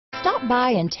Stop by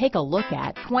and take a look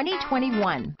at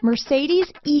 2021 Mercedes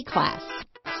E-Class.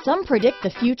 Some predict the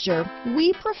future,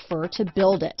 we prefer to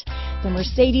build it. The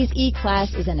Mercedes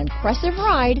E-Class is an impressive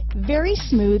ride, very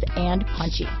smooth and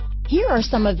punchy. Here are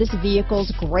some of this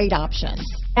vehicle's great options: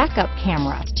 backup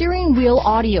camera, steering wheel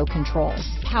audio controls,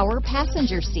 power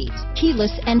passenger seat,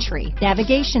 keyless entry,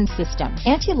 navigation system,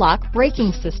 anti-lock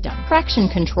braking system, traction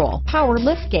control, power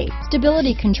liftgate,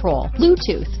 stability control,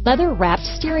 Bluetooth, leather-wrapped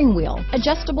steering wheel,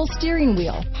 adjustable steering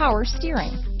wheel, power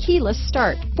steering, keyless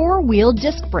start, four-wheel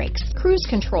disc brakes, cruise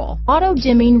control,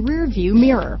 auto-dimming rear-view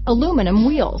mirror, aluminum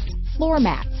wheels, floor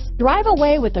mats. Drive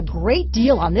away with a great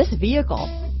deal on this vehicle.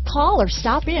 Call or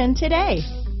stop in today.